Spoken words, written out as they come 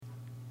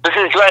This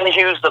is Glenn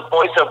Hughes, the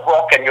voice of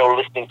rock, and you're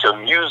listening to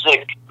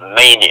Music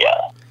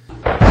Mania.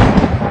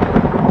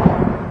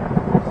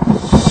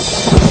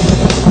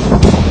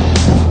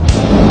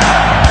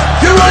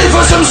 You ready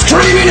for some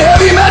screaming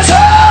heavy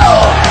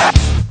metal?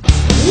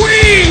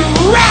 We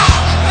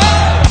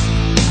rock!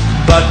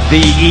 But the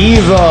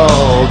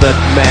evil that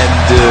men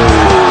do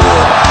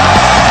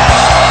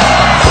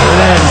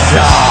lives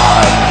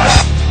on.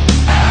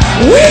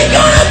 We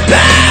gonna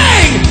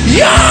bang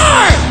your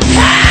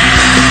head!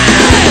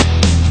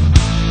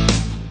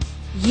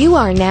 You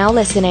are now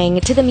listening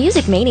to the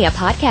Music Mania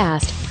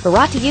podcast,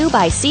 brought to you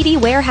by CD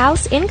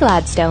Warehouse in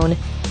Gladstone,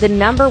 the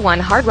 #1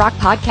 hard rock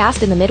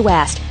podcast in the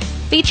Midwest,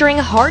 featuring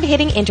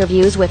hard-hitting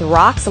interviews with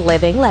rock's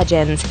living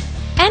legends.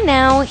 And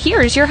now,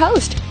 here's your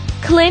host,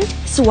 Clint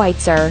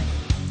Switzer.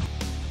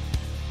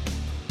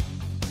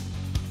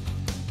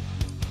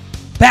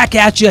 Back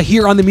at you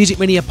here on the Music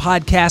Mania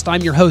podcast.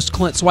 I'm your host,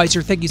 Clint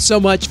Switzer. Thank you so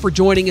much for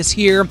joining us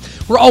here.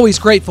 We're always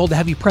grateful to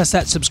have you press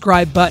that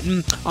subscribe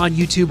button on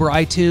YouTube or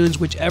iTunes,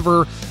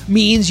 whichever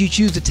means you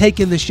choose to take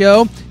in the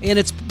show. And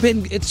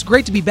it's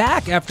great to be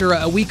back after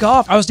a week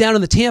off. I was down in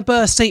the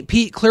Tampa, St.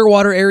 Pete,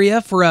 Clearwater area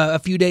for a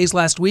few days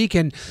last week,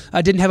 and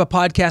I didn't have a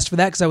podcast for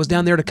that because I was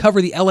down there to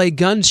cover the LA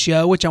Guns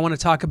show, which I want to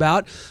talk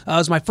about. It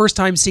was my first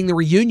time seeing the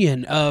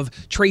reunion of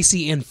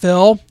Tracy and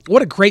Phil.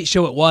 What a great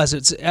show it was.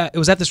 It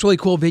was at this really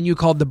cool venue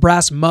called the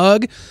Brass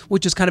Mug,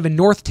 which is kind of in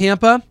North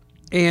Tampa,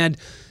 and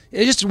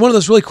it's just one of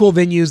those really cool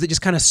venues that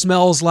just kind of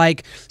smells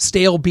like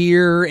stale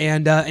beer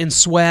and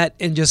sweat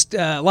and just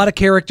a lot of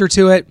character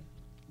to it.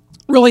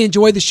 Really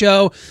enjoyed the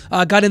show.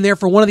 Got in there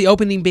for one of the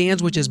opening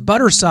bands, which is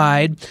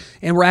Butterside,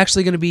 and we're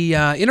actually going to be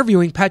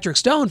interviewing Patrick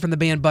Stone from the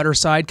band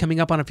Butterside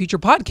coming up on a future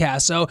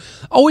podcast. So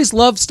always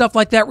love stuff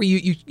like that where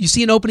you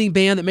see an opening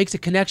band that makes a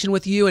connection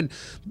with you, and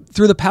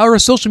through the power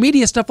of social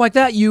media, stuff like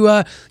that, you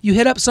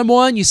hit up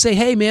someone, you say,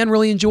 hey man, I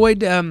really enjoyed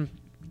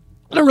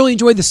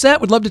the set.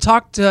 Would love to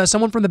talk to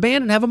someone from the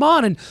band and have them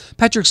on. And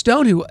Patrick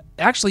Stone, who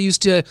actually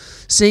used to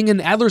sing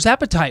in Adler's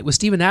Appetite with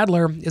Steven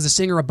Adler, is a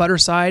singer of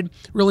Butterside.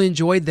 Really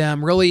enjoyed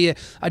them. Really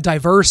a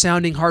diverse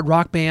sounding hard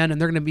rock band.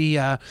 And they're going to be,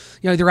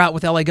 they're out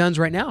with LA Guns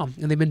right now.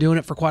 And they've been doing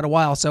it for quite a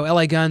while. So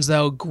LA Guns,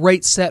 though,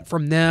 great set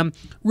from them.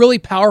 Really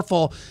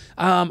powerful.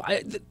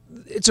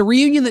 It's a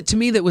reunion that to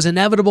me that was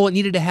inevitable. It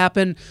needed to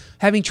happen.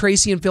 Having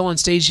Tracy and Phil on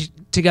stage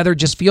together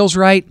just feels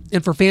right.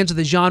 And for fans of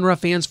the genre,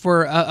 fans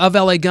of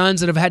LA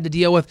Guns that have had to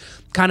deal with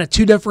kind of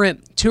two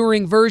different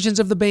touring versions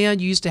of the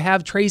band. You used to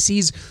have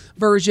Tracy's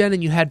version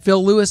and you had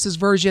Phil Lewis's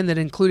version that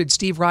included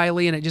Steve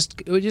Riley, and it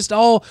just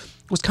all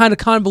was kind of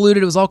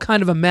convoluted. It was all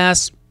kind of a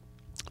mess.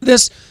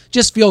 This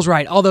just feels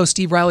right. Although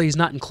Steve Riley is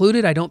not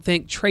included, I don't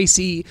think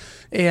Tracy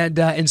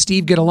and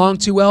Steve get along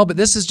too well. But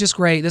this is just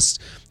great.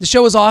 The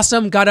show was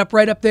awesome. Got up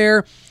right up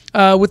there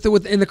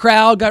in the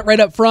crowd. Got right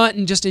up front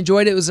and just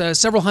enjoyed it. It was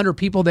several hundred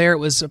people there. It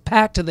was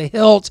packed to the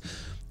hilt.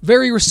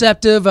 Very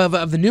receptive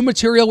of the new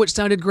material, which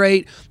sounded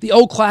great. The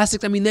old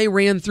classics, I mean, they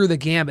ran through the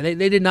gambit.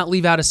 They did not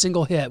leave out a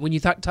single hit. When you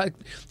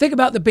think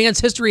about the band's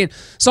history and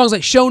songs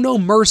like Show No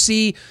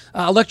Mercy,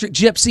 Electric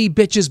Gypsy,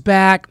 Bitches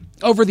Back,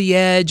 Over the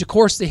Edge, of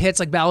course the hits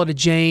like Ballad of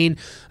Jane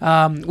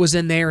was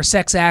in there,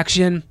 Sex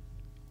Action.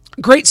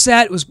 Great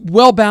set. It was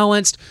well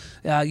balanced.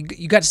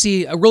 You got to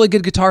see a really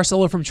good guitar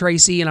solo from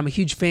Tracy, and I'm a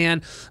huge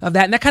fan of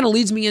that. And that kind of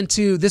leads me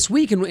into this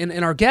week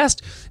and our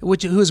guest, who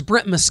is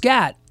Brent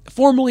Muscat,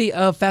 formerly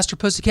of Faster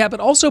Pussycat, but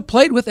also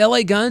played with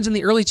LA Guns in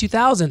the early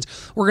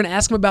 2000s. We're going to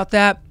ask him about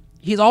that.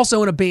 He's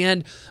also in a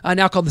band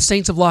now called the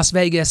Saints of Las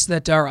Vegas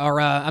that are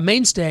a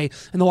mainstay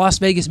in the Las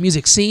Vegas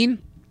music scene.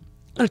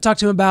 I'm going to talk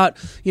to him about,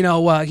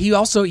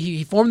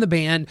 he formed the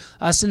band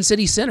Sin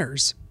City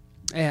Sinners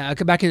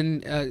back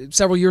in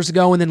several years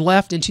ago, and then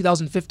left in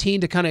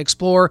 2015 to kind of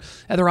explore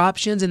other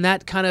options, and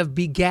that kind of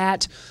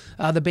begat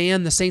the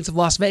band, the Saints of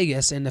Las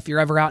Vegas. And if you're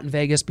ever out in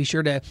Vegas, be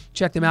sure to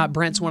check them out.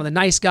 Brent's one of the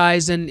nice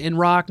guys in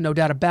rock, no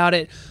doubt about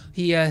it.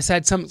 He has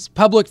had some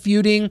public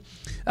feuding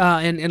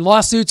and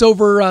lawsuits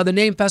over the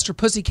name Faster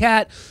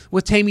Pussycat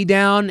with Tammy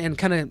Down, and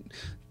kind of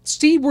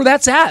see where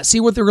that's at, see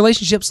what the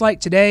relationship's like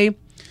today.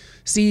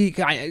 See,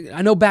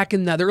 I know back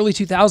in the early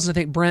 2000s, I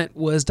think Brent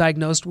was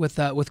diagnosed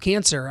with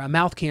cancer,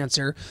 mouth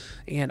cancer,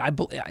 and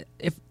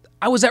if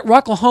I was at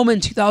Rocklahoma in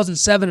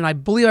 2007, and I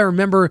believe I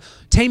remember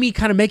Tammy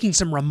kind of making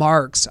some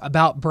remarks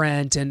about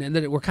Brent and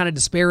that were kind of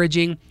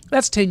disparaging.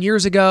 That's 10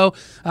 years ago,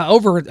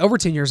 over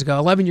 10 years ago,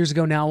 11 years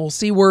ago now. We'll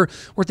see where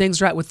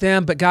things are at with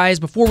them. But guys,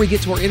 before we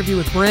get to our interview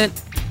with Brent,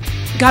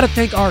 got to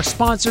thank our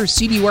sponsor,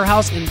 CD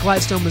Warehouse in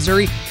Gladstone,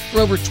 Missouri. For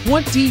over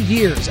 20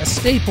 years, a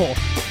staple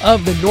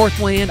of the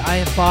Northland. I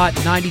have bought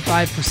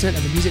 95%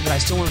 of the music that I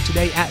still own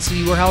today at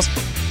CD Warehouse.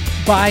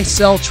 Buy,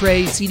 sell,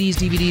 trade, CDs,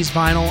 DVDs,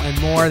 vinyl, and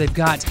more. They've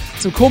got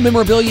some cool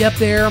memorabilia up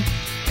there.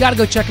 Got to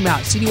go check them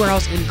out. CD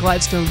Warehouse in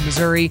Gladstone,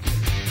 Missouri.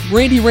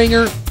 Randy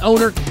Ringer,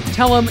 owner,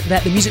 tell him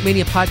that the Music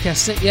Mania podcast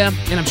sent you,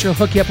 and I'm sure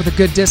he'll hook you up with a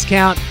good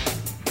discount.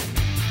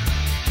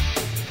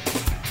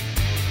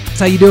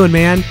 How you doing,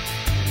 man?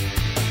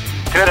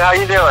 Good. How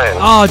you doing?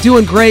 Oh,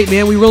 doing great,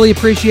 man. We really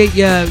appreciate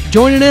you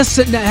joining us,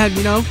 taking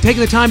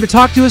the time to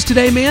talk to us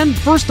today, man.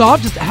 First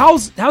off, just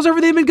how's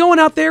everything been going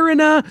out there in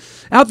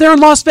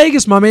Las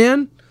Vegas, my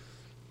man?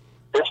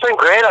 It's been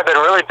great. I've been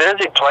really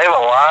busy playing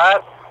a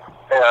lot.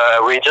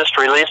 We just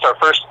released our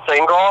first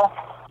single,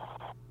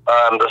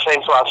 The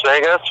Saints of Las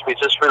Vegas. We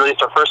just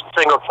released our first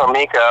single from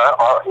Mika,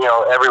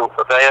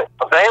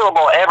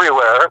 available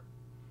everywhere.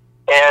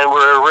 And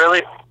we're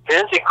really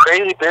busy,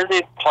 crazy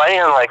busy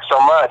playing like so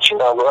much.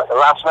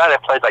 Last night I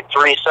played like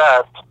 3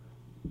 sets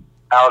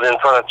out in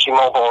front of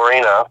T-Mobile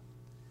Arena.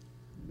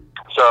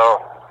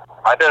 So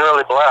I've been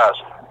really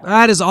blessed.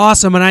 That is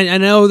awesome, and I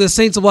know the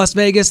Saints of Las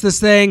Vegas,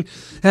 this thing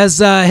has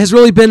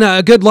really been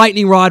a good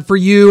lightning rod for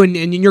you and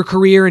in your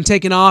career and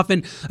taking off.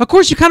 And of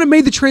course, you kind of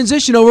made the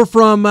transition over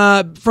from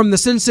the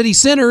Sin City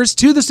Sinners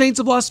to the Saints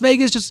of Las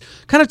Vegas. Just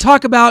kind of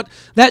talk about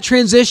that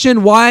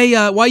transition, why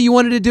you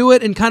wanted to do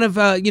it, and kind of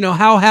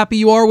how happy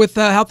you are with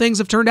how things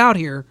have turned out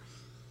here.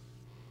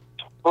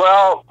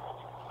 Well,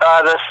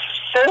 the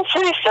Sin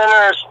City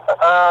Sinners,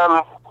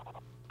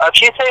 a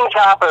few things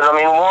happened. I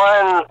mean,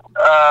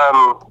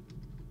 one.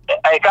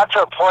 I got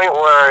to a point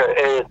where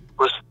it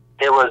was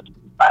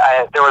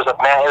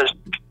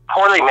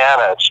poorly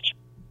managed,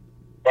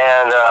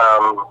 and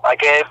I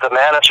gave the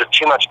manager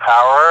too much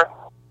power,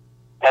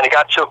 and it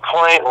got to a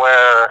point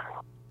where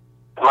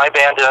my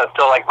band didn't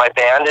feel like my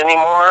band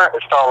anymore.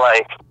 It felt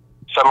like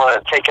someone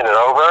had taken it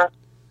over,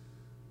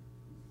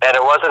 and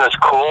it wasn't as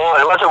cool.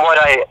 It wasn't what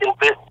I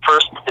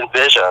first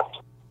envisioned,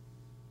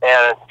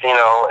 and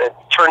it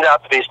turned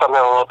out to be something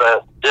a little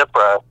bit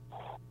different.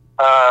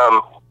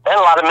 And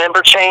a lot of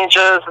member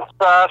changes and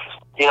stuff.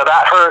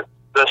 That hurt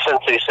the Sin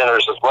City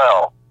Sinners as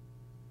well.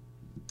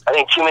 I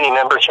think too many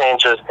member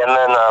changes, and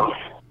then,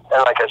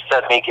 and like I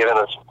said, me giving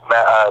this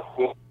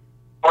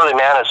poorly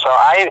managed. So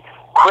I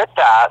quit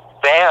that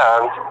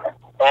band,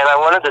 and I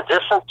wanted to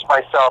distance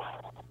myself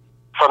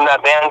from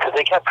that band because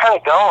they kept kind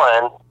of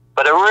going,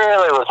 but it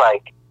really was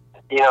like,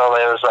 there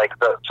was like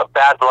some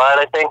bad blood,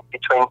 I think,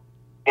 between me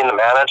and the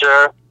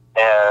manager,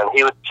 and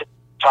he would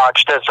talk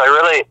shit. So I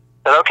really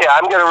said, okay,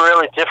 I'm going to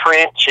really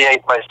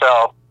differentiate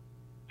myself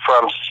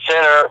from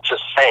sinner to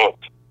saint.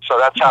 So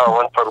that's how it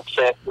went from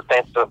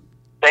Saints of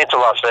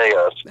Las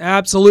Vegas.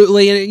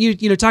 Absolutely, and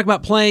you talk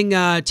about playing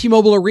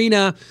T-Mobile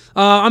Arena.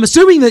 I'm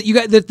assuming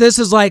that this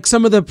is like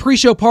some of the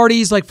pre-show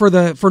parties, like for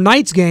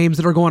Knights games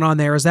that are going on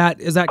there. Is that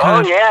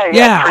kind of? Oh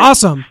yeah,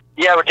 awesome.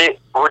 Yeah, we're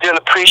doing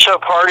the pre-show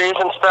parties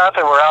and stuff,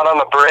 and we're out on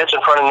the bridge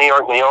in front of New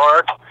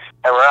York,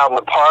 and we're out in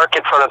the park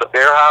in front of the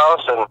beer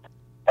house,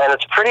 and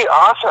it's pretty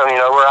awesome.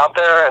 We're out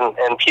there,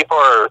 and people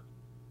are.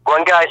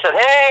 One guy said,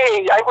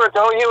 "Hey, I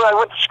know you. I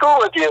went to school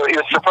with you." He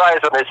was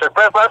surprised when they said,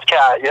 "Brent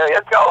Muscat."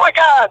 Oh my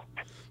God.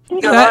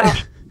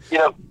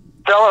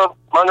 Fellow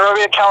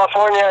Monrovia,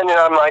 California, and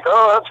I'm like,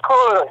 "Oh, that's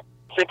cool."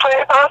 So they play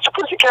a Faster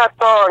Pussycat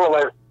song,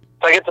 and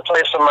I get to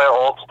play some of my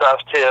old stuff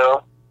too,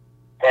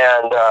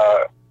 and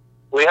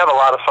we have a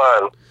lot of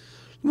fun.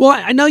 Well,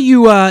 I know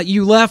you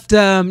left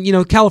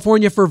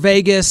California for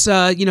Vegas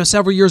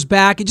several years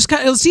back. It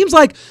seems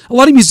like a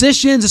lot of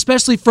musicians,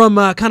 especially from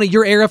kind of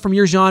your era, from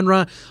your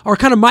genre, are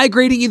kind of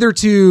migrating either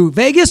to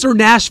Vegas or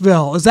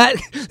Nashville. Does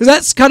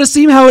that kind of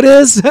seem how it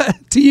is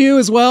to you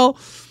as well?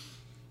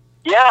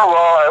 Yeah,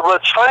 well,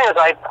 what's funny is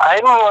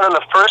I'm one of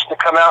the first to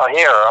come out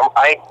here.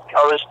 I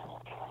always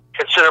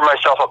consider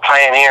myself a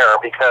pioneer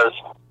because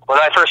when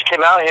I first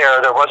came out here,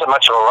 there wasn't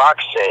much of a rock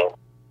scene.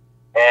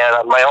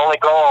 And my only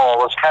goal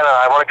was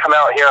I want to come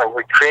out here and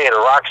recreate a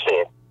rock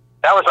scene.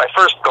 That was my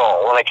first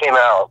goal when I came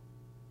out.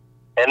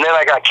 And then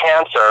I got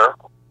cancer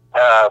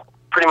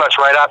pretty much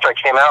right after I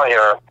came out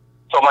here.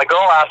 So my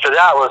goal after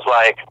that was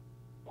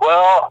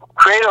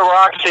create a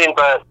rock scene,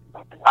 but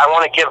I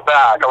want to give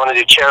back. I want to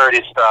do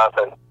charity stuff.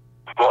 And,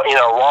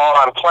 while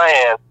I'm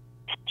playing,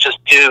 just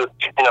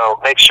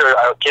make sure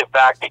I give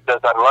back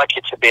because I'm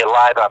lucky to be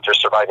alive after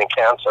surviving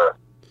cancer.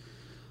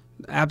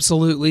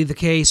 Absolutely the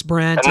case,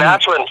 Brent. And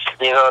that's when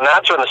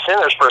the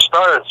Sinners first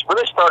started. It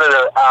really started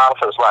off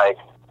as like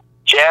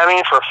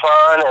jamming for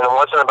fun, and it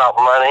wasn't about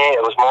money.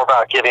 It was more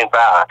about giving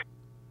back,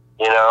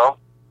 And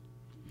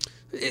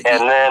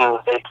then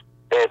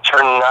it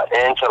turned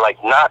into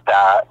not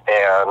that.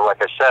 And like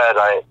I said,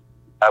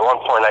 at one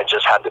point I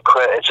just had to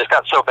quit. It just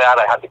got so bad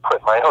I had to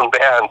quit my own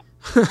band,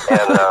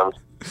 and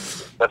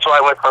that's why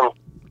I went from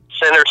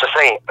Sinner to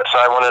Saint. So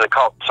I wanted to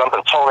call it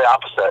something totally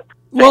opposite.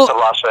 Saints of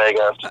Las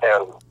Vegas,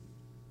 and.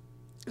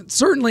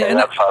 Certainly, and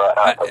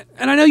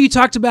I know you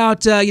talked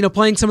about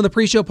playing some of the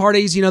pre-show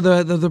parties,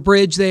 the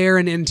bridge there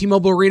and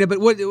T-Mobile Arena. But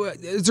what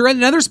is there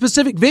another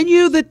specific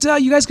venue that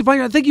you guys can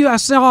find? I think I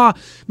saw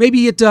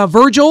maybe at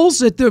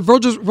Virgil's Little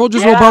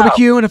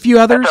Barbecue and a few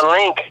others. At the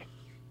Link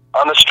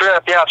on the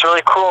Strip. Yeah, it's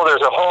really cool.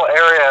 There's a whole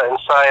area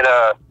inside.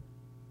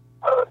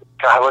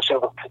 What's the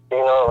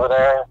casino over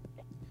there?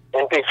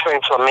 In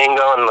between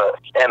Flamingo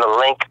and the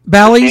Link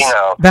Bally's.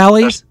 Casino.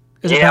 Bally's.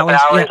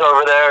 Bally's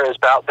over there.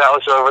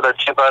 Bally's over there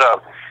too,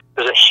 but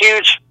there's a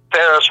huge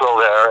Ferris wheel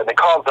there, and they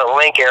call it the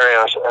Link area.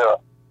 There's a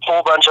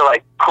whole bunch of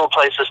cool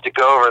places to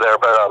go over there.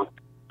 But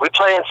we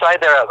play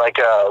inside there at like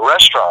a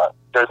restaurant.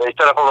 They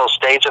set up a little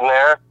stage in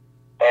there,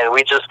 and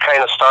we just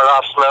kind of start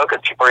off slow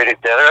because people are eating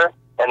dinner,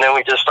 and then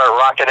we just start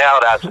rocking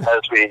out as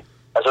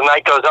the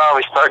night goes on.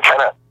 We start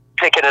kind of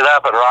picking it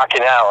up and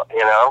rocking out,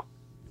 you know.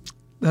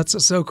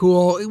 That's so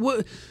cool.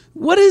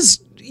 What is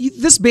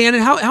this band,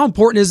 and how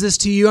important is this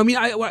to you? I mean,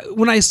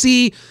 when I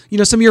see, you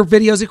know, some of your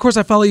videos, of course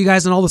I follow you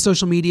guys on all the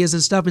social medias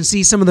and stuff, and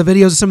see some of the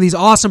videos of some of these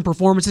awesome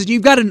performances.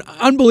 You've got an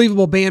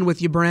unbelievable band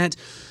with you, Brent.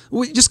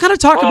 We just kind of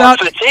talk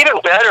about. It's even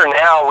better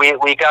now.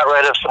 We got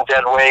rid of some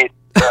dead weight,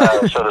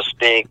 so to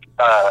speak,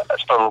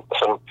 from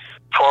some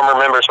former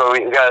members. But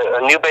we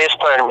got a new bass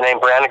player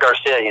named Brandon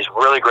Garcia. He's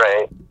really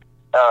great.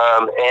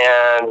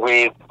 And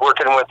we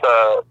working with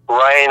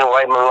Ryan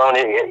White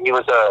Maloney. He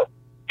was a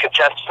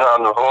contestant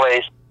on The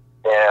Voice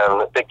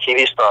and a big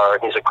TV star.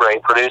 He's a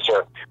great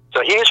producer.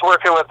 So he's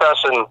working with us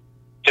and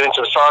doing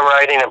some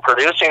songwriting and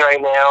producing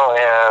right now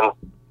and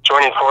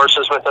joining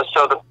forces with us.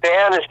 So the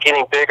band is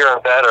getting bigger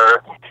and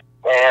better,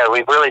 and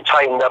we've really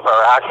tightened up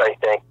our act, I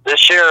think.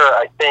 This year,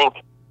 I think,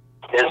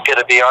 is going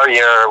to be our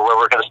year where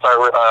we're going to start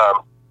with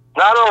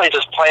not only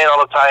just playing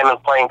all the time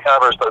and playing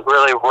covers, but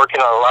really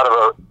working on a lot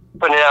of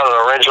putting out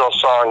an original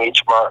song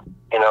each month,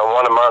 you know,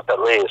 one a month at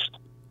least.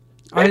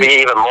 Maybe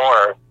even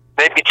more.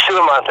 Maybe 2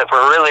 a month if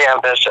we're really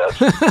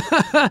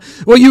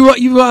ambitious. Well, you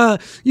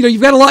know,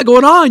 you've got a lot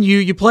going on.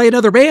 You play in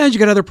other bands, you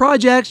got other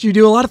projects, you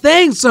do a lot of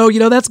things. So, you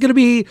know, that's going to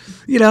be,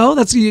 you know,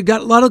 you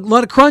got a lot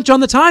of crunch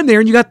on the time there,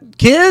 and you got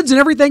kids and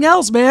everything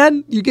else,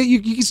 man. You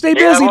stay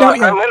busy, don't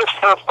you? I'm going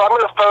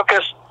to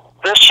focus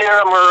this year.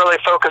 I'm going to really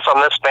focus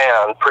on this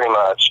band pretty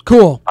much.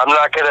 Cool. I'm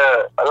not going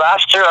to.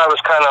 Last year I was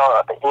kind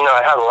of, you know,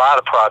 I had a lot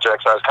of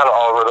projects. I was kind of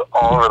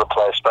all over the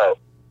place, but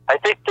I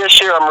think this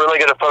year I'm really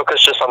going to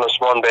focus just on this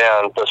one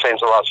band, the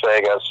Saints of Las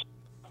Vegas.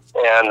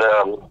 And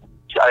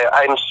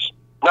I'm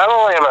not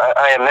only am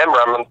I a member,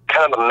 I'm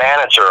kind of the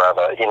manager of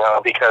it, you know,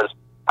 because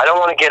I don't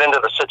want to get into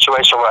the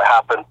situation what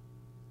happened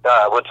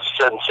with the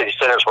Sin City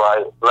Sinners, where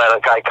I let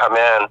a guy come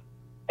in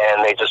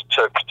and they just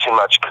took too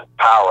much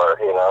power,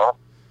 you know.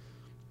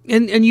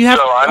 And you have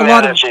so I'm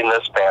managing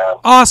this band.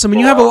 Awesome,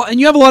 and you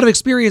have a lot of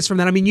experience from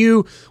that. I mean,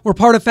 you were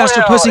part of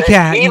Faster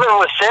Pussycat. Even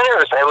with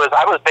Sinners,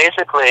 I was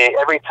basically,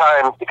 every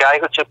time the guy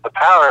who took the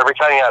power, every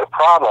time he had a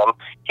problem,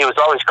 he was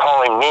always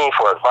calling me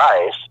for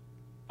advice.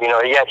 You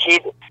know, yet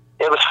it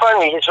was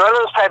funny. He's one of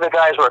those type of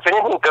guys where if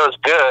anything goes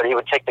good, he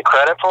would take the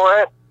credit for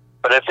it.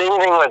 But if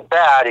anything went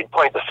bad, he'd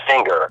point the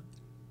finger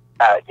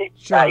at you.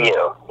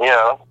 You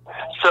know.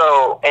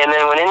 So, and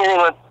then when anything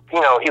went,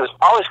 you know, he was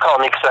always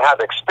calling me because I had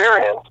the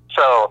experience.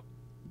 So,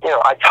 you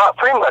know, I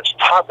pretty much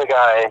taught the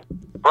guy,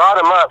 brought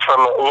him up from,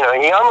 you know,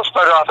 he almost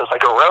started off as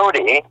like a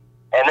roadie,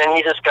 and then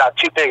he just got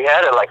too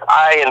big-headed. Like,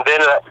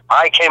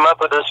 I came up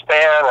with this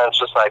band, and it's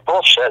just like,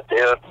 bullshit,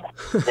 dude.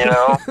 You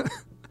know?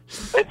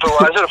 If it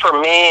wasn't for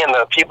me and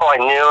the people I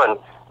knew and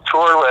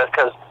toured with,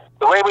 because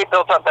the way we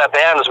built up that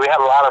band is we had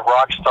a lot of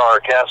rock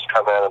star guests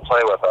come in and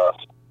play with us.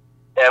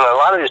 And a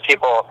lot of these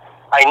people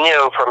I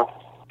knew from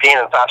being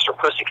in Faster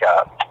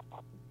Pussycat.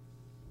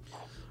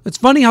 It's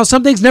funny how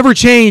some things never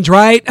change,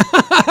 right?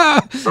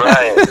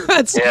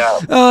 Right.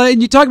 Yeah.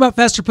 And you talk about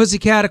Faster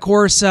Pussycat, of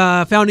course,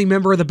 founding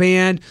member of the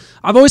band.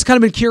 I've always kind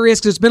of been curious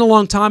because it's been a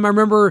long time. I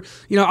remember,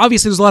 you know,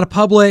 obviously there's a lot of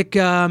public,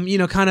 you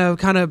know, kind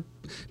of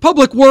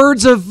public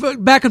words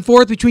of back and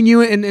forth between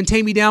you and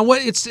Take Me Down.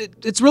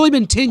 It's really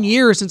been 10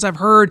 years since I've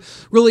heard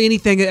really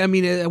anything. I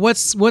mean,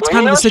 what's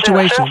kind of the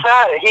situation?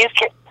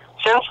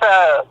 Since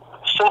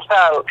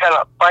that kind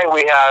of fight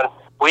we had,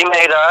 we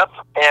made up,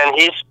 and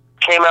he's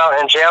came out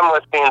and jammed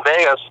with me in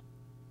Vegas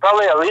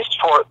probably at least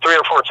 3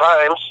 or 4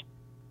 times.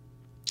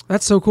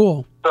 That's so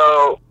cool.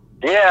 So,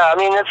 yeah, I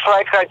mean, it's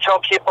like I tell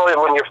people,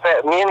 when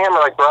me and him are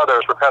like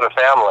brothers, we're kind of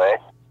family,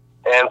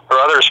 and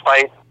brothers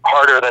fight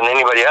harder than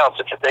anybody else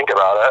if you think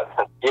about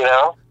it, you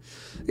know?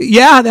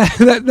 Yeah,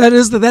 that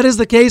is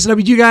the case. And I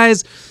mean, you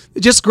guys,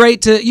 it's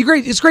great to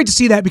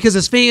see that, because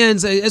as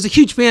fans, as a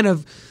huge fan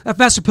of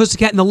Faster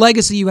Pussycat and the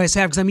legacy you guys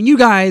have, because I mean, you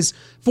guys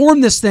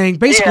formed this thing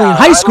basically in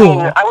high school.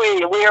 I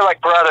mean, we are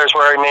like brothers,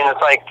 where I mean, it's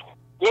like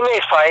you may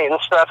fight and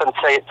stuff and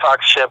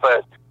talk shit,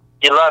 but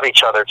you love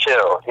each other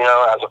too, you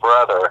know, as a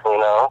brother, you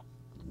know.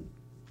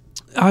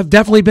 I've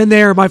definitely been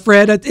there, my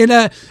friend. And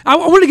I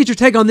want to get your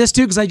take on this,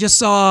 too, because I just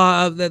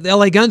saw the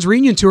LA Guns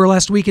reunion tour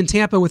last week in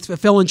Tampa with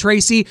Phil and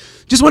Tracy.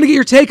 Just want to get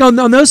your take on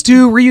those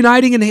two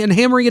reuniting and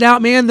hammering it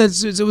out, man.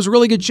 It was a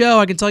really good show,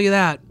 I can tell you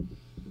that.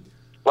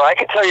 Well, I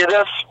can tell you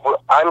this.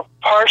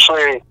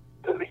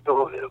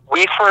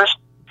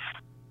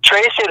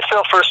 Tracy and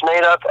Phil first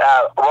made up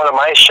at one of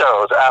my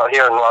shows out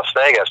here in Las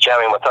Vegas,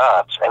 jamming with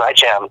us, and I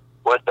jammed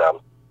with them.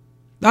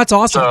 That's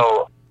awesome.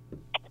 So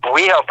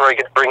we helped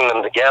bring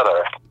them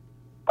together.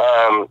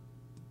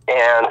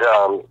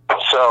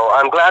 So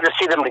I'm glad to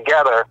see them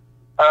together.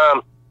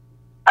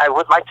 I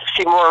would like to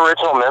see more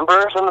original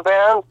members in the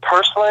band,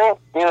 personally,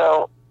 you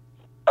know.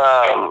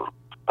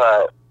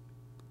 But,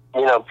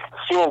 you know,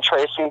 seeing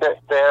Tracy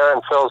there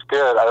and Phil's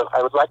good.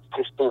 I would like to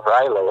see Steve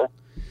Riley.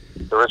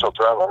 the original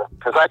drummer,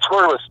 because I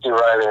toured with Steve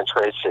Riley and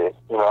Tracy.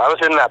 You know, I was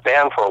in that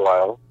band for a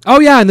while. Oh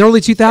yeah, in the early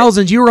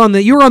 2000s, you were on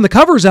the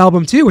covers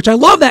album too, which I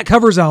love that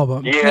covers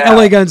album. Yeah, that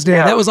LA Guns did.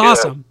 Yeah, that was good.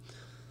 awesome.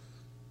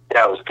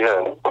 Yeah, it was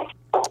good.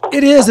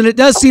 It is, and it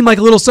does seem like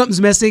a little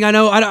something's missing. I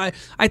know.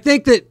 I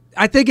think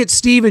it's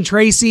Steve and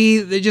Tracy.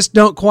 They just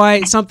don't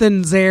quite.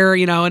 Something's there,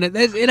 you know. And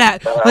it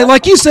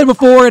like you said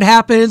before, it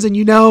happens, and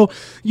you know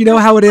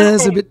how it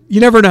is, but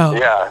you never know.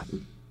 Yeah.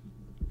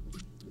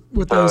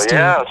 With those two.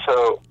 Yeah.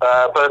 So,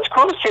 but it's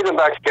cool to see them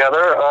back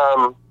together.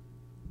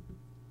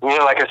 You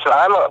know, like I said,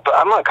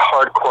 I'm like a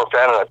hardcore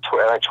fan, and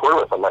I toured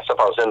with them myself.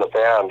 I was in the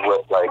band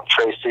with like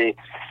Tracy,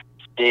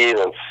 Steve,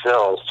 and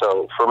Phil.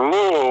 So for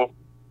me,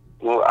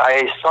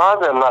 I saw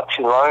them not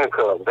too long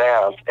ago at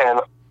Vans, and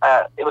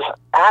it was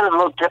I had a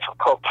little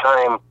difficult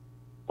time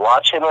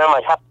watching them.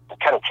 I'd have to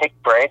kind of take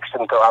breaks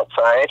and go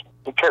outside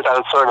because I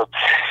was sort of,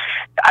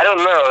 I don't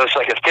know, it's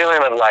like a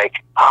feeling of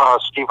like, oh,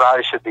 Steve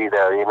Riley should be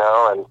there, you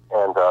know, and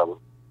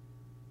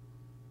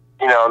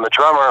you know, and the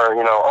drummer,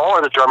 you know, all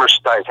of the drummers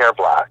should dye his hair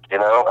black, you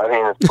know. I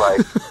mean, it's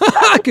like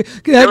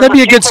that'd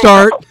be a good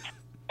start.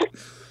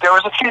 There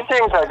was a few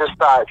things I just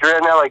thought. If you're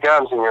in LA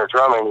Guns and you're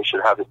drumming, you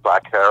should have this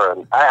black hair.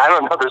 And I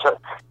don't know.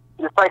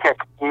 It's like a,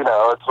 you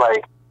know, it's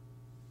like,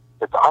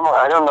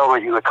 I don't know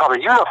what you would call it,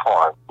 a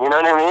uniform. You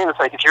know what I mean? It's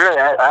like if you're in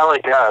LA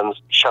Guns,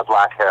 you should have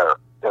black hair,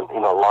 and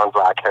you know, long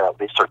black hair. At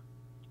least sort of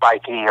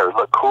spiky or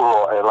look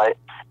cool. And like,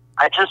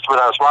 when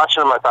I was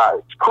watching them, I thought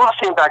it's cool to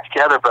see them back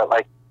together, but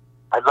like,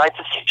 I'd like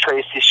to see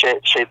Tracy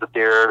shave the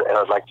beard, and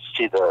I'd like to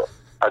see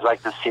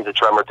the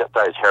drummer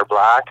dye his hair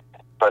black.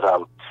 But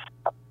other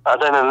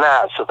than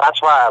that, so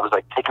that's why I was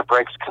like taking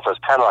breaks, because I was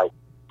kind of like,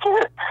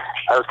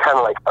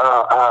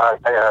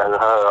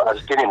 I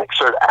was getting like,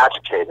 sort of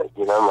agitated,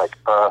 you know. I'm like,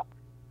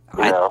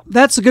 you know.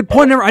 That's a good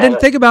point. I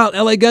didn't think about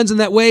LA Guns in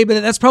that way,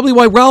 but that's probably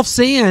why Ralph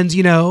Sands,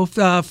 you know,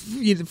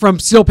 from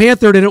Steel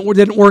Panther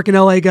didn't work in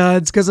LA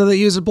Guns, because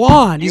he was a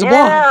blonde. He's a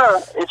blonde. Yeah,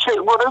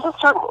 well, there's a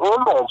certain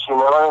image, you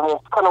know. I mean,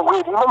 it's kind of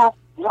weird.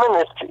 Even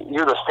if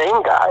you're the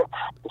same guy,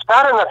 it's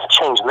bad enough to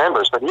change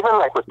members, but even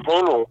like with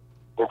Tammy,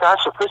 in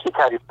Faster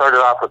Pussycat, he started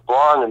off with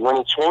blonde, and when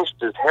he changed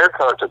his hair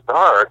color to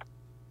dark,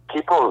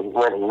 people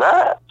went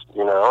nuts,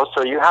 you know.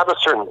 So you have a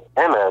certain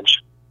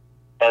image,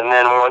 and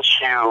then once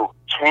you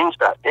change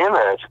that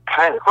image, it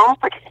kind of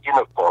almost like a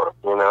uniform,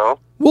 you know.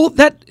 Well,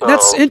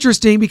 that's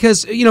interesting,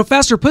 because you know,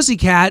 Faster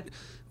Pussycat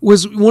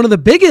was one of the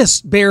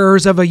biggest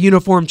bearers of a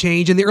uniform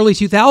change in the early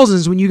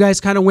 2000s when you guys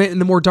kind of went in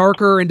the more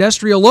darker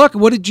industrial look.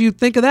 What did you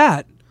think of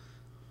that?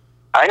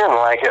 I didn't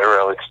like it,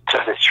 really, to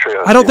tell the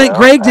truth. I don't think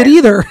Greg did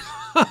either.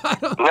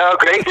 No,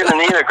 Greg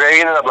didn't either. Greg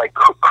ended up like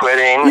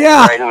quitting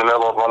right in the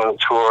middle of one of the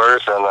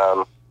tours,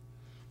 and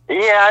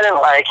yeah, I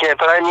didn't like it.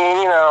 But I mean,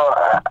 you know,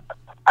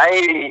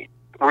 I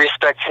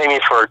respect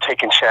Timmy for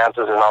taking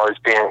chances and always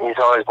he's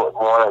always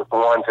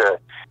one to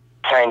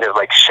kind of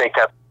like shake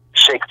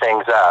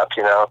things up,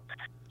 you know.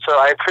 So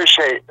I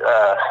appreciate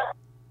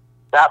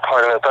that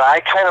part of it, but I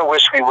kind of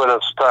wish we would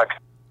have stuck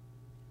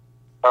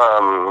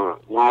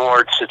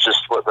more to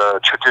just what the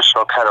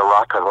traditional kind of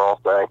rock and roll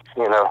thing,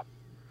 you know.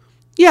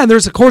 Yeah, and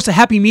there's, of course, a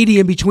happy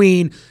medium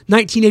between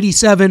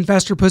 1987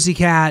 Faster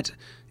Pussycat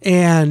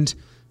and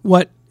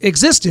what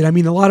existed. I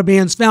mean, a lot of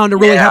bands found a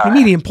really happy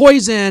medium.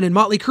 Poison and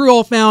Motley Crue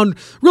all found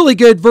really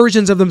good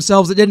versions of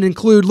themselves that didn't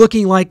include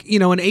looking like, you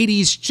know, an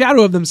 80s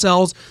shadow of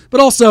themselves, but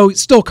also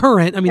still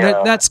current. I mean,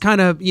 that's kind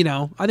of, you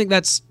know, I think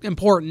that's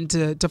important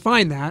to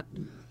find that.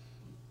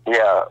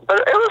 Yeah, but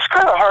it was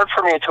kind of hard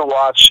for me to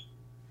watch.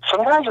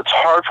 Sometimes it's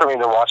hard for me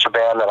to watch a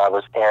band that I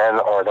was in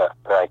or that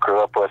I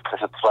grew up with, because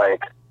it's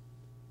like,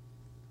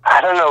 I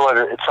don't know what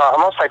it's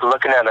almost like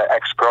looking at an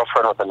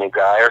ex-girlfriend with a new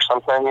guy or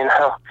something, you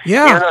know?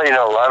 Yeah. Even though you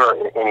don't love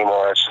her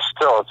anymore, it's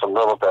a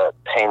little bit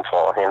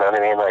painful, you know what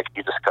I mean? Like,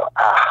 you just go,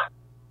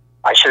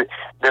 I should,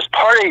 there's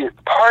part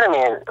of me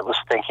was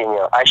thinking, you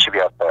know, I should be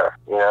up there,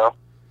 you know?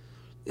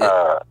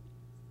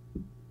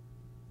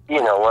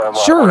 You know, when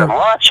I'm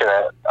watching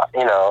it,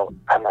 you know,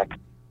 I'm like,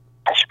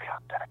 I should be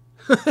up there.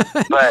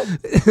 But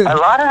a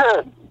lot of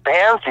the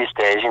bands these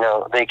days, you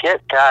know, they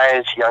get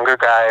guys, younger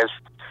guys,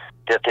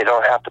 that they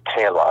don't have to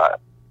pay a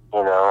lot,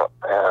 you know.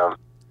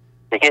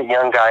 They get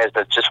young guys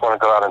that just want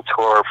to go out on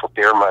tour for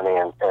beer money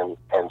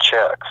and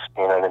chicks,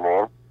 you know what I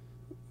mean?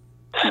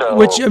 So,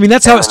 which, I mean,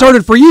 that's how it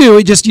started for you.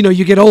 It just, you know,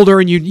 you get older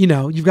and you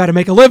know, you've got to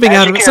make a living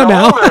out of it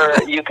somehow.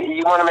 Older,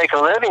 you want to make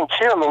a living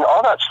too. I mean,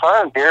 all that's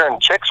fun. Beer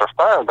and chicks are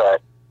fun,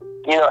 but,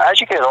 you know,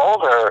 as you get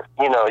older,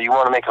 you know, you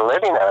want to make a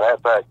living at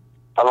it, but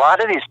a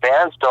lot of these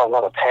bands don't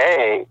want to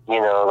pay,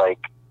 you know, like,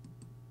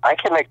 I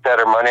can make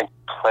better money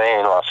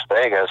playing Las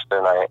Vegas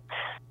than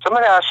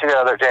somebody asked me the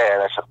other day,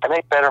 and I said, I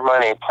make better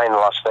money playing in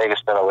Las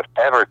Vegas than I would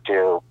ever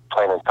do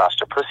playing in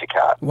Faster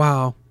Pussycat.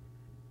 Wow.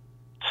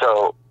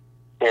 So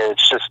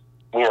it's just,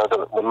 you know,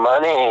 the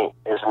money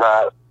is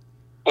not,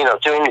 you know,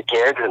 doing the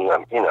gigs and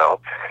the, you know,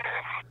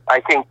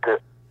 I think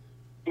that,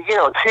 you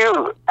know,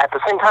 too, at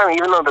the same time,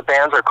 even though the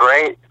bands are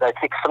great, I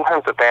think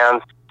sometimes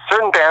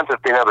certain bands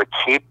have been able to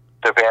keep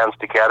their bands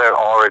together and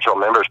all original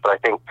members, but I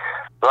think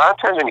a lot of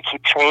times when you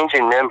keep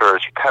changing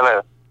members, you kind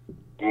of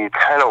you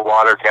kind of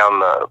water down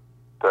the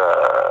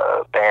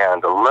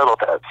band a little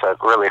bit, so it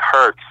really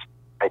hurts.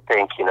 I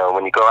think, you know,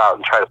 when you go out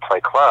and try to play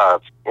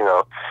clubs, you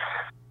know,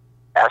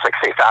 as like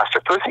say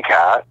Faster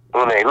Pussycat,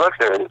 when they look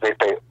there, they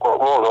say,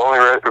 well, the only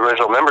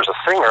original member's a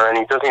singer, and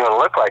he doesn't even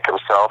look like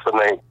himself, and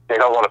they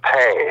don't want to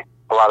pay.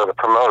 A lot of the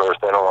promoters,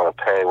 they don't want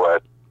to pay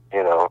what,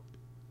 you know.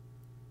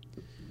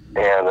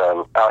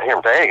 And out here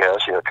in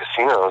Vegas, you know,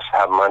 casinos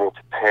have money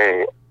to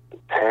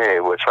pay,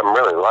 which I'm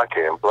really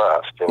lucky and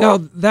blessed. You know?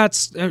 No,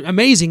 that's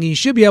amazing. You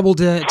should be able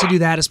to do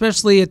that,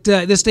 especially at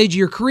this stage of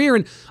your career.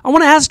 And I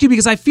want to ask you,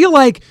 because I feel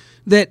like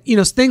that, you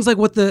know, things like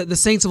what the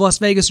Saints of Las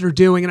Vegas are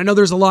doing, and I know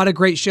there's a lot of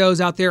great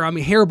shows out there. I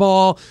mean,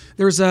 Hairball.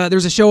 There's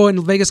a show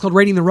in Vegas called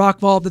Raiding the Rock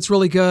Vault that's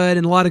really good,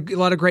 and a lot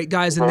of great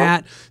guys in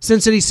that. Sin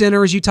City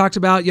Center, as you talked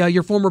about,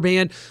 your former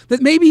band.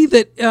 That maybe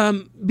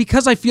that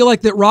because I feel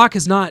like that rock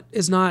is not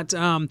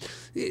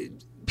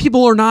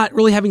people are not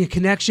really having a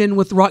connection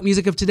with the rock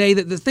music of today.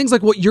 That the things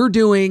like what you're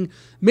doing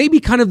may be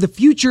kind of the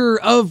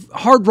future of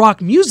hard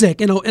rock music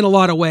in a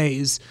lot of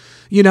ways.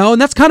 You know,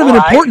 and that's kind of an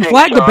important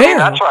flag to bear. I mean,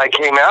 that's why I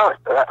came out.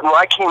 Well,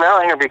 I came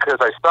out here because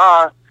I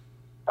saw,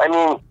 I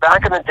mean,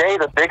 back in the day,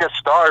 the biggest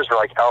stars were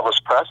like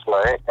Elvis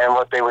Presley, and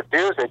what they would do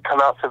is they'd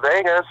come out to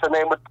Vegas, and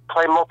they would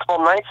play multiple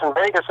nights in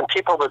Vegas, and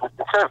people would,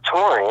 instead of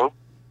touring,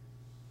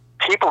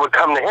 people would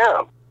come to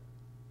him.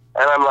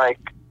 And I'm like,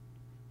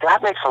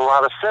 that makes a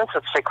lot of sense.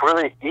 It's like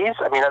really easy.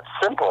 I mean, that's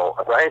simple,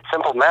 right?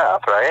 Simple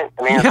math, right?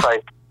 I mean,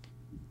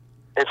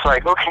 it's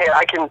like, okay,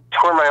 I can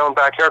tour my own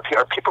backyard.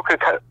 People could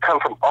come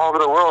from all over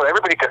the world.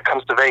 Everybody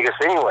comes to Vegas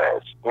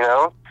anyways, you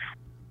know?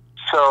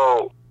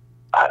 So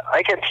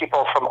I get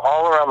people from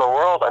all around the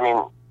world. I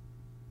mean,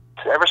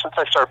 ever since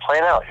I started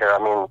playing out here, I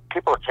mean,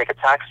 people would take a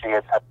taxi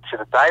to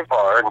the dive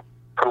bar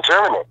from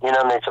Germany, you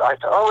know, and I said,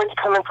 oh, where'd you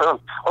come in from?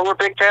 Oh, we're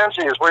big fans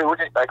of yours.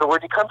 I go,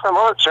 where'd you come from?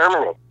 Oh,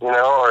 Germany, you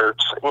know, or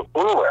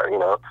anywhere, you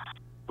know.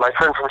 My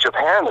friend from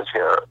Japan is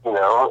here, you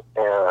know,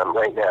 and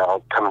right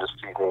now coming to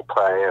see me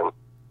play,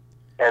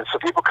 and so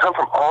people come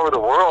from all over the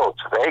world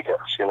to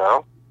Vegas, you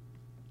know?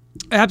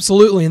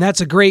 Absolutely, and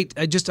that's a great.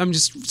 I'm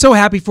just so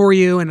happy for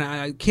you, and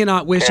I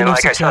cannot wish enough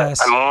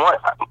success. I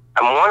said,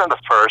 I'm one of the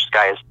first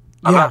guys.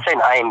 I'm not saying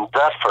I'm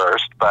the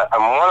first, but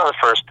I'm one of the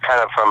first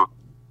kind of from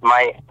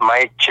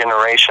my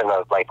generation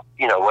of, like,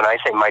 you know, when I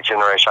say my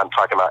generation, I'm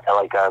talking about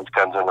LA Guns,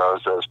 Guns N'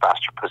 Roses,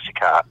 Faster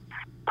Pussycat,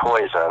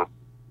 Poison,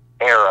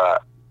 era,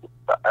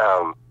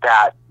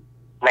 that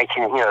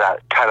 19, you know,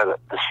 that kind of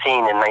the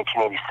scene in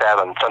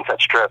 1987, Sunset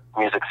Strip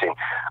music scene.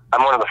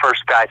 I'm one of the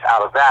first guys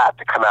out of that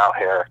to come out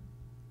here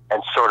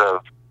and sort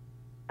of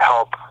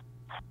help.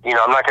 You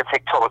know, I'm not going to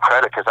take total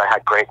credit because I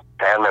had great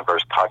band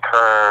members, Todd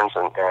Kearns,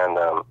 and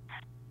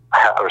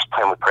I was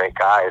playing with great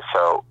guys.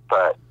 So,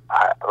 but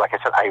like I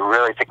said, I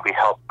really think we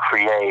helped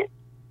create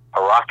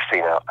a rock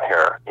scene out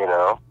here, you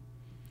know.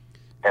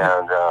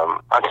 And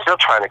I'm still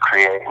trying to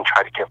create and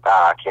try to give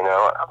back, you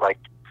know, like.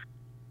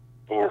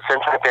 You know,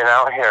 since I've been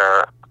out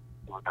here,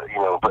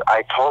 you know, but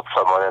I told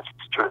someone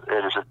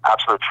it is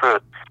absolute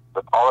truth.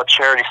 With all the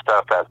charity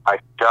stuff that I've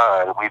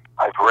done,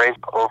 I've raised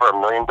over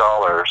 $1 million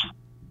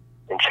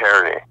in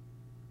charity,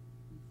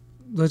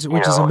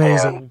 which is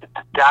amazing. And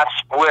that's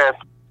with,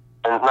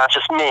 and not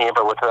just me,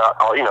 but with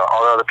all the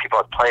other people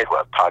I've played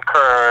with, Todd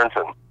Kearns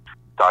and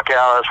Doc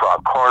Ellis,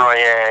 Rob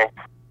Cornway,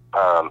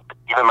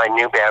 even my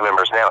new band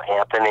members now,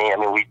 Anthony. I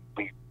mean,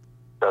 we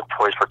done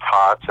Toys for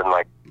Tots, and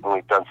like. And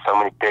we've done so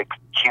many big,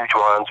 huge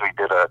ones. We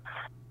did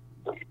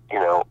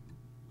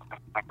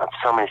we've done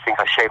so many things.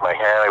 I shaved my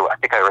head. I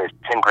think I raised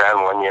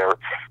 $10,000 one year.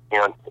 You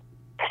know,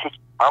 I think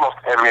almost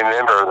every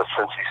member of the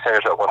Cincinnati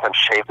Centers at one time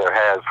shaved their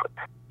heads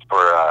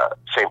for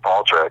St.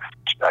 Baldrick's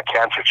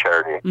cancer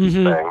charity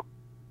thing.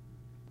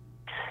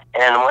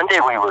 And one day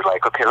we were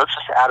like, okay, let's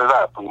just add it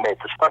up. We made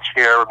this much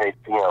here. We made,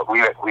 you know,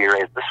 we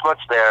raised this much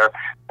there.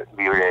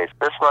 We raised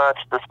this much,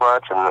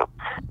 and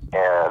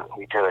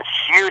we did a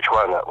huge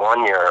one that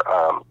one year.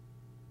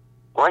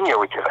 One year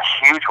we did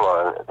a huge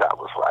one that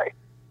was like,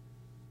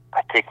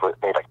 I think we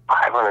made like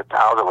 $500,000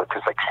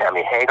 because like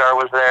Sammy Hagar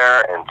was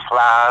there and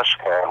Slash,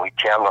 and we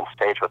jammed on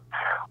stage with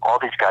all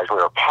these guys. We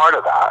were a part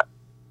of that.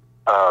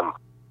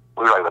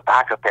 We were like the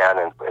backup band,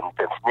 and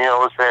Vince Neil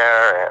was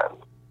there, and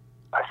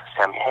I said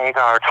Sammy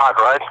Hagar, Todd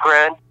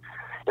Rundgren.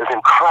 It was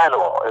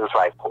incredible. It was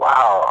like,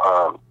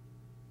 wow.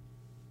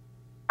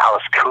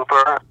 Alice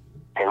Cooper,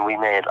 and we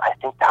made, I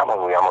think that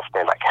one we almost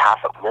made like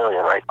 $500,000,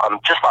 right?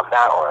 Just on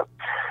that one.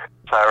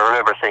 So I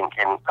remember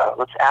thinking,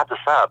 let's add this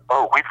up.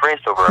 Oh, we've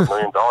raised over $1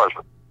 million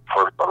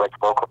for like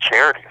local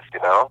charities,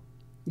 you know?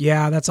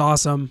 Yeah, that's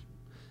awesome.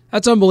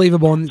 That's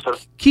unbelievable, and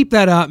keep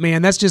that up,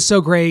 man. That's just so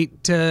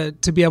great to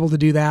be able to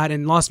do that.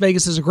 And Las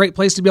Vegas is a great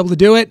place to be able to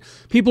do it.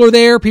 People are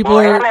there. And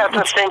at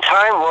the same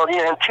time,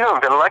 and too,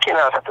 I've been lucky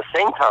enough at the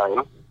same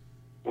time.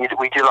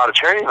 We do a lot of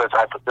charity events.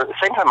 At the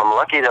same time, I'm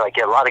lucky that I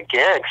get a lot of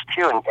gigs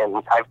too,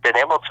 and I've been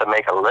able to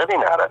make a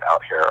living at it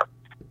out here.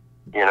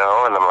 You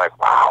know, and I'm like,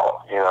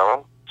 wow, you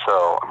know.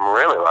 So I'm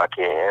really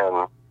lucky,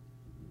 and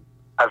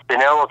I've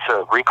been able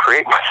to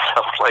recreate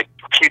myself like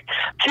a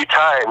few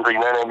times. You know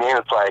what I mean?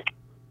 It's like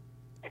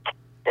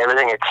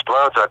everything explodes.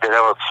 roads, I've been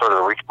able to sort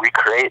of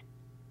recreate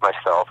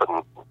myself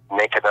and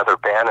make another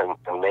band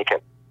and make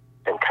it,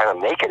 and kind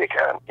of make it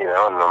again, you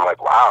know. And I'm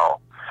like, wow,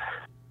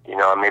 you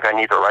know, maybe I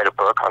need to write a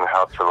book on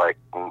how to, like,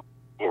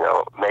 you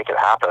know, make it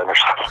happen or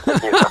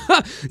something.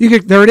 You know?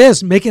 There it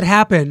is, Make It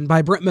Happen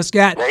by Brent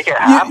Muscat. Make it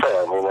happen,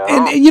 you know.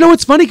 And you know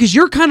what's funny, because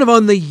you're kind of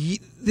on the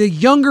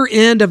younger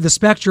end of the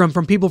spectrum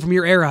from people from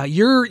your era.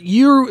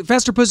 Your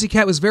Faster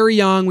Pussycat was very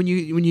young when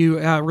you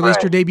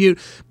released your debut,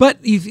 but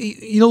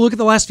you know, look at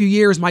the last few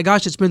years. My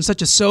gosh, it's been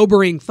such a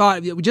sobering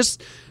thought. We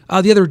just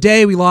the other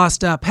day we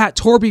lost Pat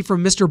Torpey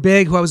from Mr.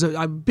 Big, who I was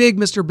a big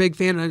Mr. Big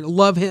fan, and I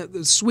love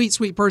him,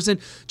 sweet person.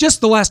 Just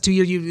the last 2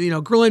 years, you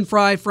know, Glenn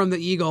Fry from the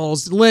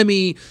Eagles,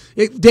 Lemmy,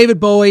 David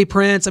Bowie,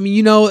 Prince. I mean,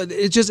 you know,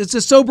 it's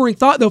a sobering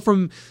thought though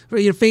from,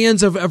 you know,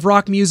 fans of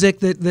rock music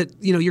that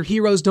you know, your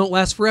heroes don't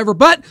last forever.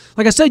 But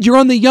like I said, you're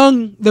on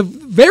the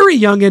very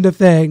young end of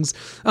things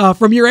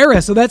from your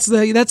era, so that's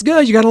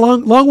good. You got a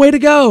long way to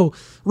go,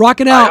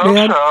 rocking out,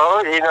 man.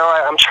 So, you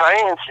know, I'm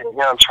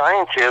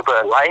trying to,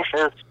 but life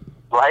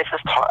is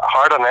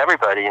hard on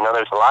everybody. You know,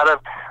 there's a lot of,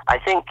 I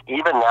think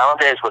even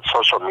nowadays with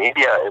social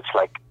media, it's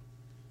like,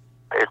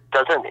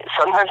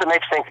 sometimes it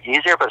makes things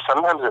easier, but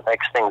sometimes it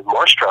makes things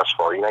more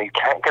stressful. You know, you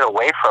can't get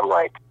away from,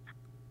 like,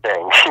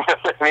 things. You know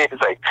what I mean?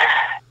 It's like,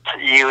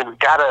 you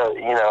gotta,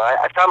 you know,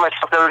 I found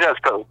myself the other day,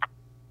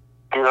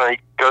 you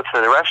go to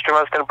the restroom,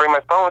 I was going to bring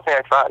my phone with me.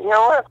 I thought, you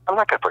know what, I'm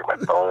not going to bring my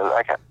phone. I'm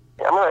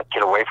going to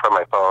get away from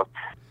my phone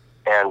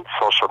and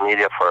social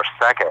media for a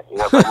second. You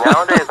know, but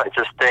nowadays I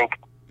just think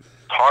it's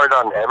hard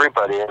on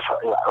everybody.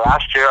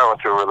 Last year I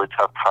went through a really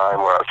tough time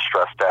where I was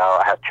stressed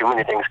out. I had too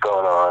many things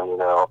going on, you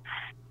know.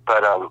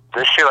 But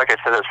this year, like I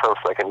said, it feels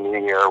like a new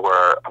year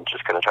where I'm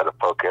just going to try to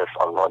focus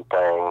on one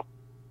thing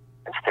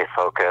and stay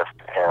focused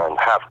and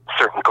have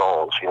certain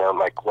goals. You know,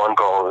 like one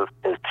goal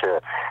is to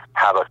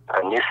have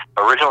a new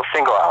original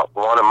single out,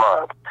 one a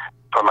month,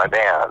 for my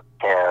band.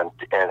 And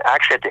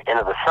actually at the end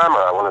of the summer,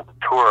 I wanted to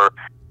tour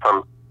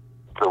from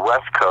the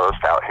West Coast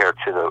out here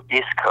to the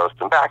East Coast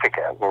and back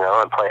again, you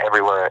know, and play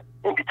everywhere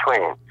in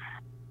between,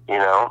 you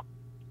know.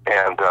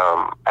 And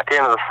at the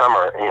end of the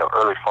summer, you know,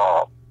 early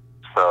fall.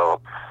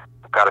 So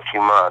I've got a few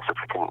months if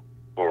we can,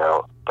 you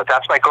know. But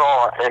that's my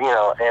goal, and, you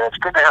know, and it's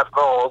good to have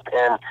goals.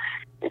 And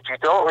if you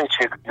don't reach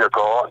your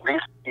goal, at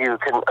least you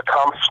can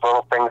accomplish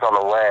little things on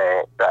the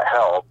way that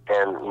help,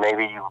 and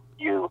maybe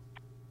you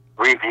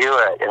review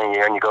it in a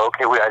year and you go,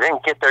 okay, I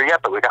didn't get there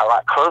yet, but we got a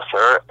lot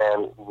closer,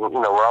 and, you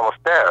know, we're almost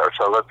there,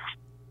 so let's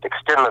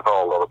extend the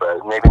goal a little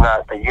bit. Maybe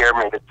not a year,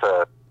 maybe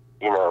it's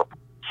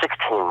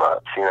 16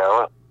 months, you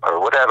know, or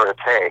whatever it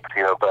takes,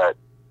 you know, but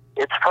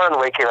it's fun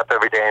waking up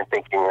every day and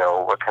thinking, you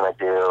know, what can I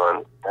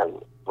do,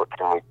 and what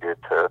can we do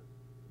to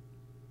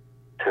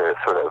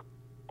sort of,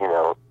 you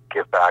know,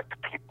 give back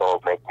to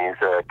people, make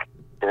music,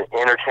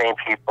 entertain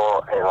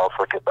people, and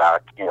also give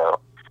back, you know,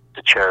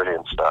 to charity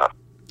and stuff.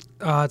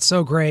 It's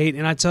so great,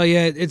 and I tell you,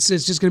 it's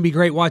just going to be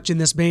great watching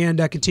this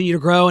band continue to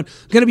grow. And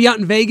I'm going to be out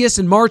in Vegas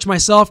in March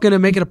myself. Going to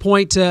make it a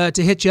point to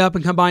hit you up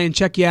and come by and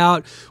check you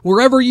out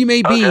wherever you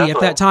may be at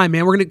that time,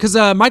 man. We're gonna, because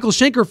Michael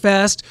Schenker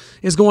Fest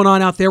is going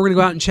on out there. We're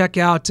going to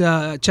go out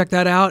and check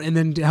that out, and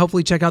then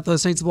hopefully check out the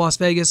Saints of Las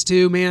Vegas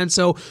too, man.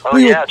 So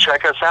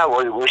check us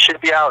out. We should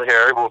be out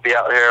here. We'll be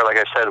out here, like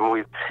I said.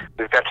 We've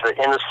got to the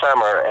end of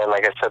summer, and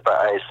like I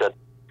said,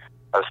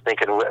 I was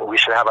thinking we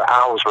should have an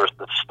album's worth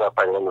of stuff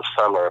by the end of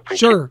summer.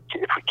 If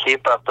we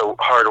keep up the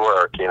hard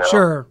work, you know.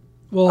 Sure.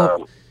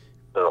 Well,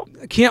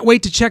 I can't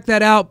wait to check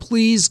that out.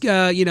 Please,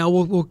 you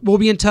know, we'll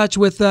be in touch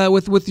with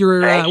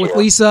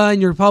Lisa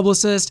and your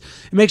publicist,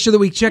 and make sure that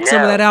we check some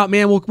of that out,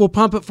 man. We'll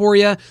pump it for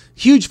you.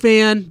 Huge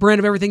fan, Brent,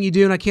 of everything you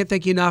do, and I can't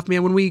thank you enough,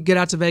 man. When we get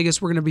out to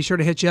Vegas, we're going to be sure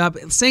to hit you up.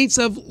 Saints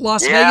of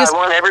Las Vegas. I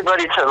want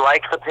everybody to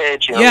like the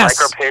page, you know, like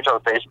our page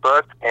on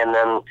Facebook, and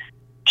then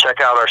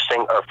check out our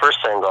first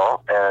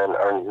single, and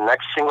our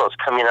next single is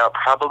coming out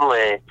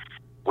probably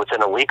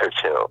within a week or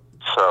two.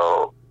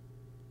 So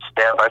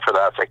stand by for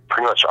that. It's like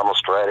pretty much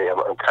almost ready.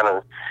 I'm kind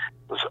of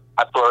was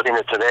uploading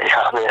it today.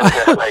 I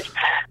mean, like,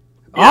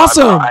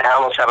 awesome. I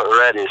almost have it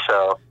ready.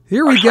 So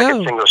here we go.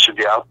 Second single should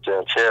be out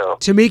soon too.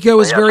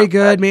 Tamiko is very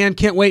good, man.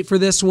 Can't wait for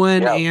this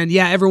one. Yeah. And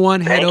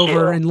everyone head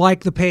over and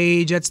like the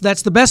page.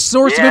 That's the best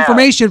source of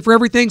information for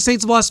everything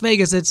Saints of Las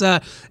Vegas. It's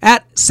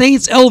at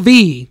Saints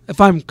LV,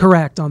 if I'm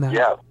correct on that.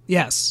 Yeah.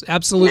 Yes,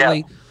 absolutely.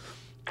 Yeah.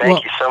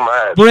 Thank you so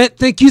much. Brent,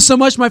 thank you so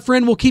much, my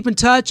friend. We'll keep in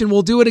touch, and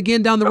we'll do it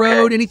again down the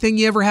road. Anything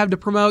you ever have to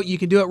promote, you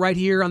can do it right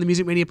here on the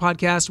Music Mania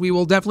podcast. We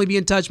will definitely be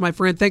in touch, my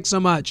friend. Thanks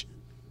so much.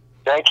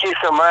 Thank you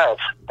so much.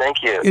 Thank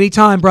you.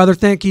 Anytime, brother.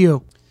 Thank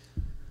you.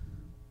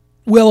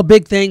 Well, a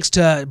big thanks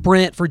to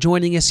Brent for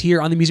joining us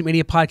here on the Music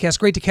Mania podcast.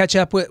 Great to catch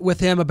up with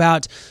him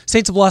about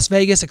Saints of Las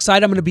Vegas.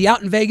 Excited. I'm going to be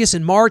out in Vegas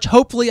in March.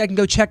 Hopefully I can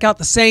go check out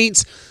the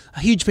Saints. A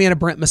huge fan of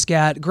Brent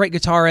Muscat. Great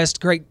guitarist,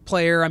 great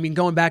player. I mean,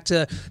 going back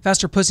to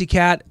Faster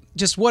Pussycat,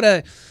 just what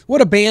a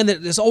band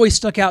that has always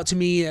stuck out to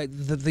me.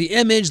 The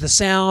image, the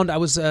sound. I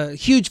was a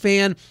huge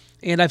fan.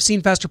 And I've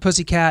seen Faster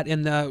Pussycat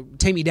in the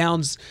Take Me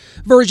Down's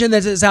version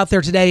that is out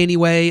there today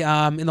anyway,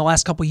 in the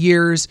last couple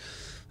years.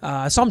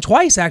 I saw him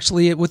twice,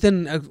 actually,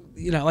 within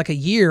like a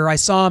year. I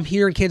saw him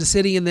here in Kansas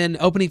City, and then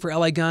opening for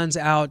LA Guns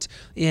out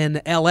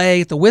in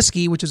LA at the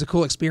Whiskey, which was a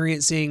cool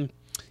experience. Seeing,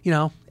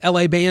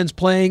 LA bands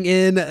playing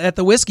at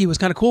the Whiskey was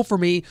kind of cool for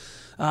me,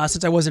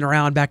 since I wasn't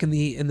around back in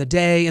the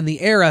day and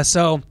the era.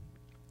 So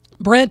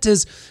Brent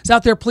is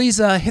out there. Please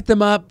hit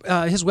them up.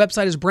 His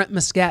website is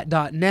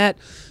brentmuscat.net.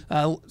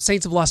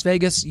 Saints of Las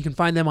Vegas, you can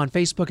find them on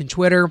Facebook and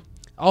Twitter.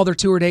 All their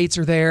tour dates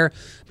are there.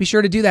 Be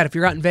sure to do that. If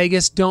you're out in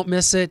Vegas, don't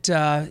miss it.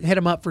 Hit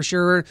them up for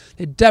sure.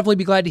 They'd definitely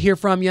be glad to hear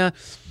from you.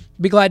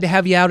 Be glad to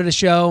have you out at a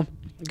show.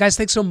 Guys,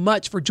 thanks so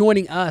much for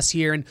joining us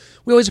here. And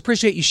we always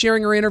appreciate you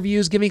sharing our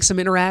interviews, giving some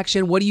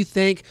interaction. What do you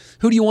think?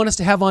 Who do you want us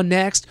to have on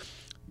next?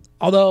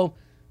 Although,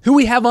 who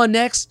we have on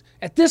next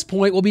at this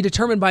point will be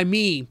determined by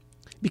me.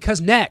 Because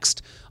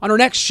next, on our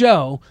next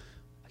show,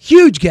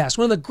 huge guest,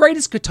 one of the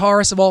greatest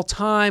guitarists of all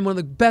time, one of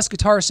the best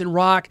guitarists in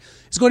rock,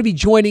 is going to be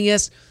joining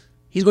us.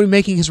 He's going to be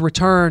making his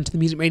return to the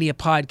Music Mania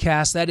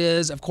podcast. That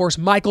is, of course,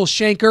 Michael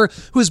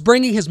Schenker, who is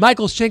bringing his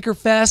Michael Schenker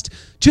Fest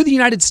to the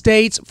United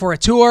States for a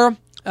tour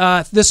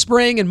this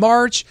spring in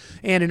March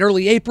and in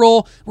early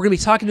April. We're going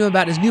to be talking to him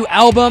about his new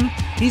album.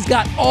 He's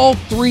got all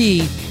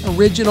 3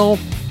 original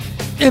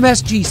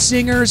MSG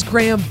singers,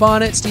 Graham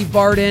Bonnet, Steve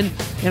Barden,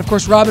 and of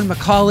course, Robin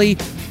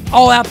McCauley,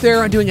 all out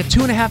there doing a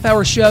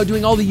 2.5-hour show,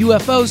 doing all the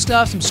UFO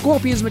stuff, some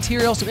Scorpions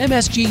material, some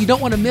MSG. You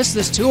don't want to miss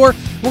this tour.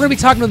 We're going to be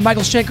talking with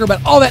Michael Schenker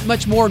about all that and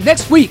much more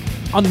next week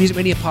on the Music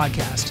Mania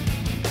podcast.